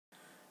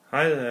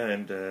Hi there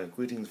and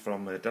greetings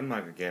from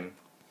Denmark again.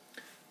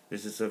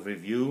 This is a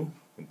review,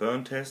 a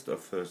burn test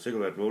of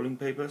cigarette rolling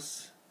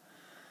papers,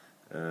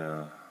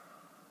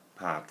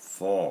 part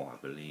 4 I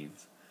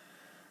believe.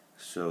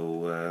 So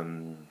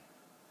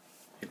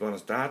we're going to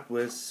start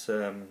with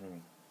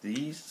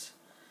these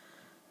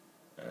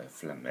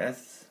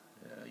Flameth,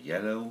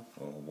 yellow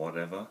or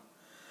whatever.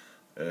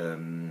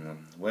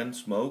 When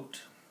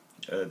smoked,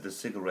 the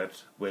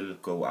cigarette will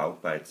go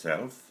out by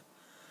itself.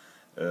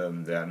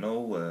 There are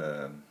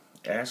no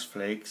ash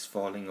flakes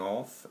falling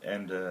off,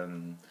 and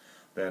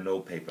there are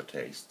no paper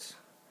tastes.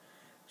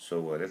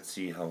 So let's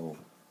see how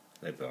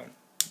they burn.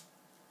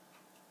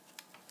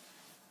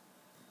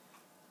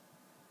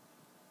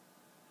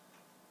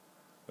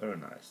 Very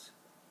nice,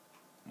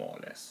 more or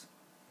less.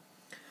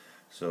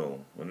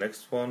 So the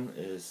next one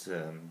is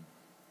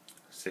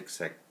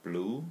Zigzag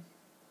Blue,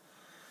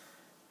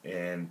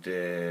 and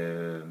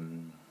the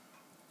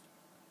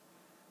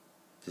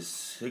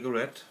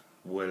cigarette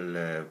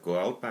will go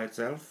out by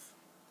itself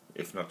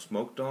if not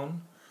smoked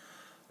on.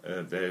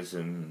 There's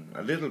a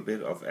little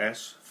bit of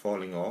ash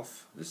falling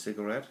off the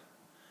cigarette,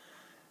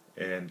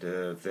 and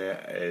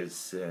there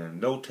is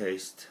no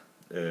taste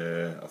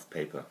of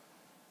paper.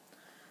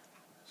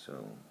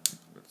 So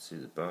let's see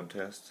the burn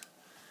test.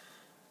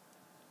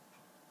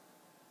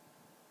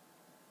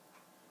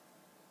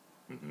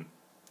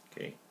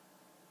 Okay.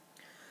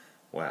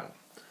 Well,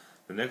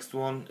 the next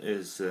one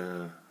is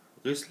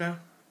Rizla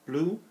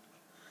Blue,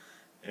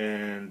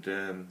 and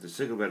the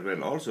cigarette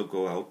will also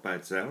go out by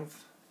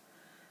itself,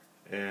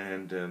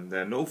 and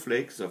there are no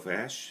flakes of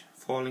ash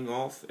falling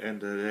off, and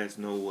there's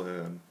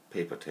no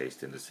paper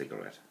taste in the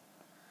cigarette.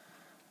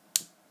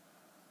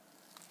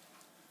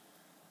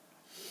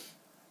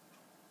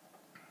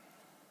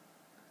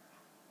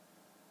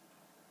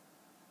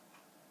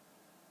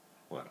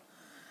 Well,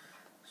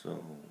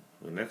 so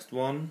the next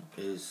one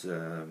is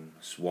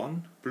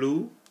Swan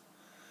Blue,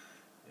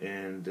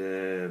 and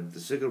the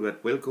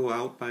cigarette will go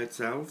out by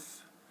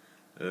itself.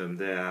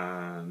 There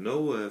are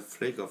no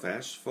flake of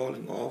ash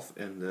falling off,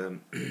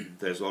 and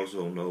there's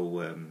also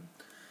no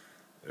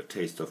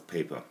taste of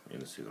paper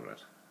in the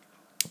cigarette.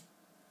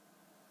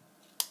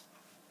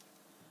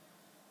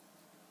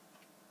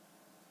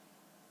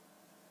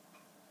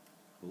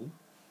 Oh,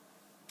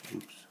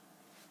 oops.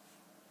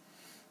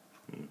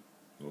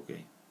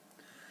 Okay.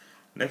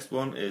 Next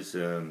one is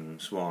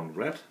Swan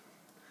Red.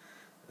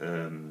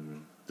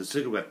 The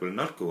cigarette will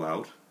not go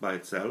out by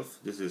itself.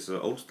 This is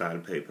old style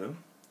paper,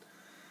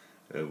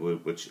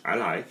 which I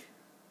like.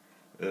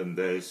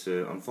 There is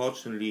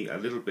unfortunately a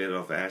little bit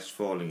of ash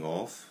falling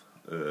off,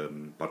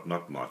 but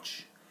not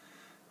much,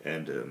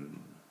 and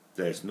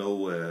there's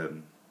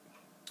no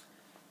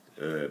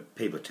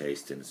paper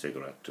taste in the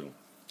cigarette too.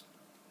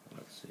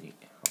 Let's see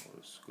how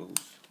this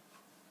goes.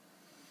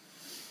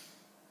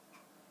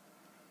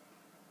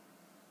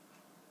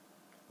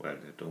 Well,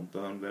 they don't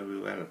burn very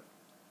well,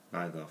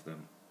 neither of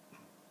them.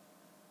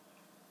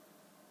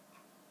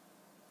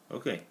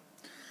 Okay.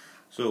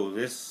 So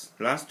this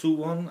last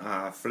two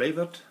are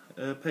flavored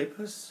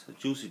papers,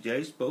 Juicy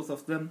J's, both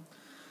of them.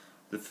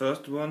 The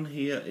first one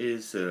here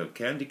is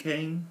candy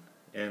cane,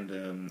 and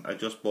I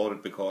just bought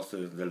it because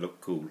they look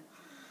cool.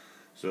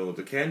 So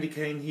the candy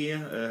cane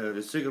here,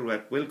 the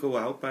cigarette will go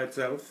out by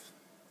itself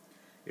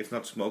if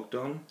not smoked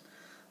on.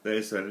 There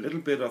is a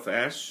little bit of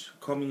ash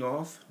coming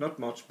off, not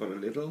much but a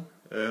little.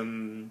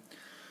 You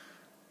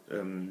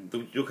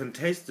can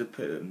taste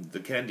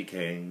the candy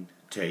cane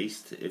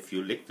taste if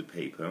you lick the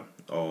paper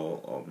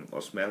or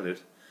smell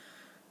it,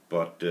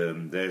 but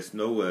there's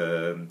no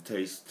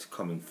taste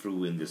coming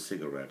through in the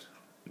cigarette,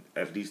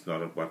 at least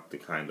not at what the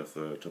kind of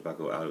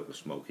tobacco I was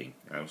smoking.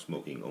 I'm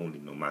smoking only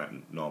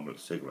normal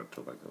cigarette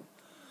tobacco.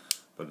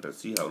 But let's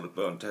see how the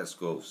burn test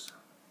goes.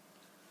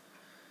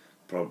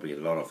 Probably a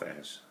lot of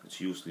ash. It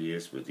usually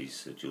is with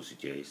these Juicy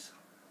J's.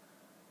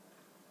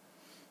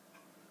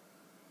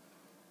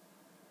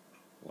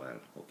 Well,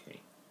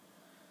 okay.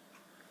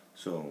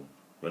 So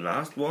the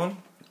last one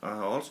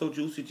are also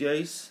Juicy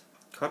J's,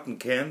 cotton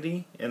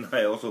candy, and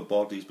I also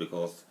bought these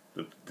because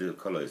the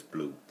color is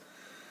blue.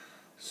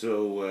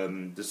 So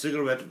the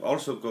cigarette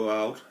also go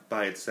out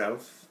by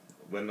itself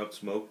when not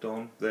smoked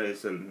on. There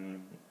is a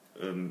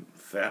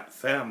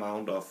fair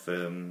amount of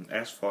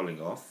ash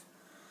falling off,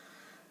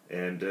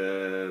 and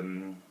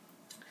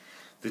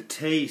the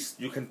taste,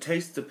 you can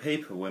taste the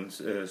paper when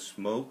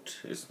smoked.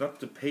 It's not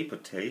the paper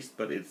taste,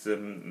 but it's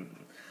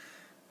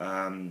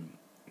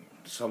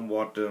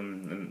somewhat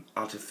an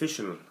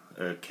artificial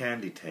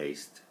candy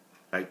taste,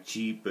 like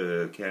cheap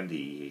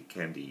candy.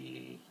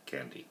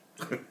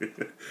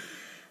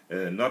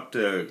 Not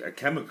a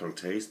chemical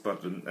taste,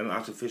 but an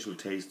artificial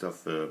taste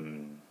of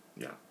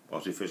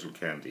artificial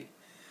candy.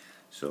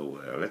 So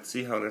let's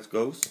see how that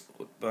goes.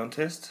 Burn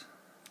test.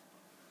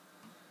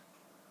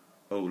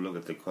 Oh, look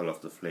at the color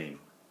of the flame.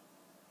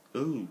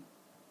 Ooh.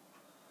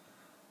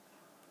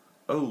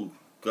 Oh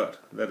God,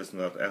 that is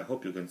not. I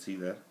hope you can see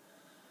that.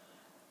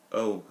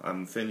 Oh,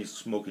 I'm finished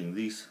smoking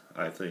these,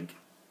 I think.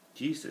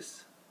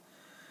 Jesus.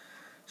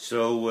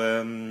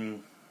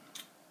 So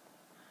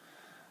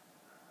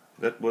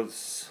that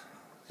was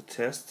the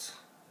test.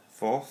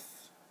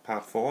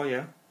 Part 4,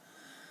 yeah.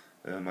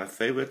 My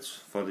favorites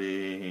for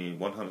the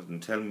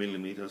 110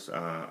 millimeters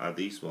are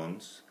these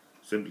ones,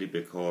 simply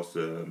because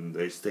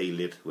they stay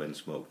lit when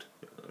smoked.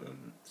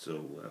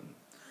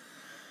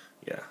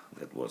 Yeah,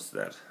 that was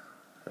that.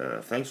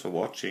 Thanks for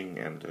watching,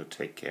 and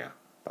take care.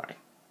 Bye.